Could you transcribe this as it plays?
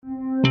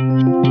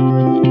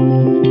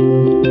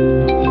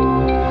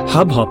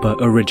Hubhopper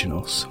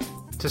Originals.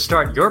 To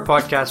start your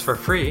podcast for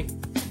free,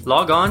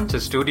 log on to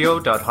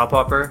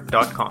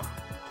studio.hubhopper.com.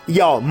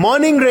 Your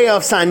morning ray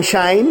of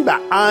sunshine by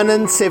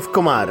Anand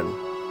Sivkumaran.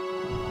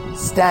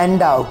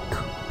 Stand out.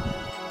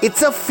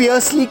 It's a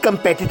fiercely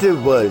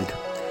competitive world,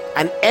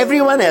 and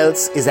everyone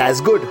else is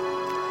as good.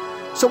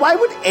 So why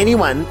would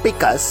anyone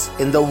pick us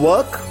in the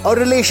work or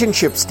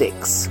relationship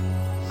stakes?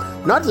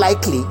 Not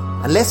likely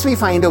unless we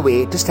find a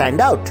way to stand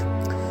out.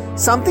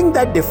 Something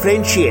that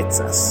differentiates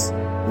us,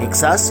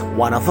 makes us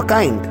one of a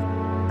kind.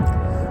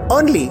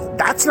 Only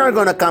that's not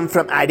going to come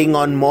from adding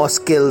on more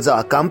skills or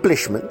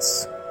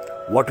accomplishments.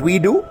 What we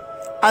do,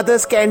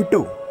 others can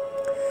too.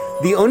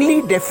 The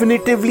only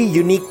definitively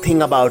unique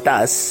thing about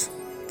us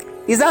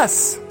is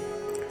us.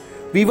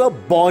 We were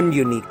born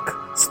unique,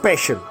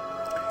 special.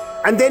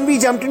 And then we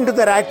jumped into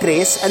the rat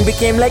race and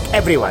became like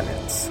everyone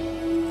else.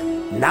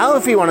 Now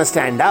if we want to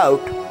stand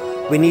out,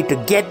 we need to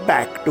get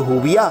back to who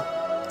we are.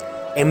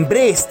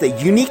 Embrace the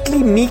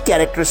uniquely me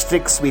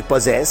characteristics we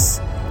possess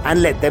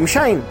and let them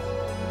shine.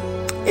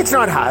 It's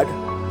not hard.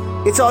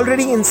 It's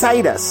already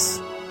inside us.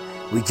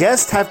 We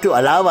just have to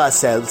allow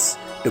ourselves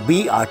to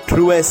be our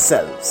truest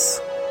selves.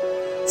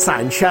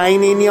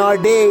 Sunshine in your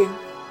day.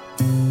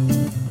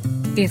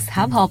 इस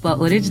hub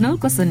hopper original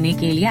को सुनने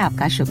के लिए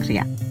आपका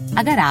शुक्रिया।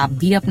 अगर आप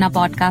भी अपना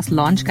पॉडकास्ट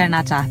लॉन्च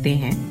करना चाहते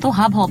हैं, तो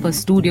हब हॉपर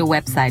स्टूडियो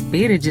वेबसाइट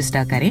पे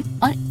रजिस्टर करें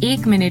और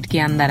 1 मिनट के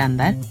अंदर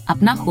अंदर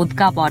अपना खुद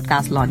का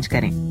पॉडकास्ट लॉन्च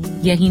करें।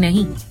 यही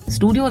नहीं,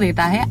 स्टूडियो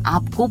देता है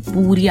आपको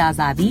पूरी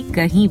आजादी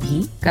कहीं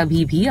भी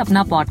कभी भी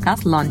अपना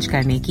पॉडकास्ट लॉन्च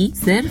करने की,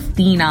 सिर्फ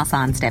 3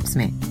 आसान स्टेप्स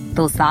में।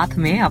 तो साथ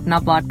में अपना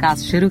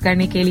पॉडकास्ट शुरू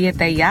करने के लिए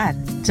तैयार?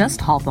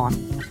 Just hop on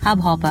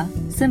hub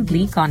hopper,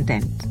 simply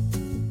content.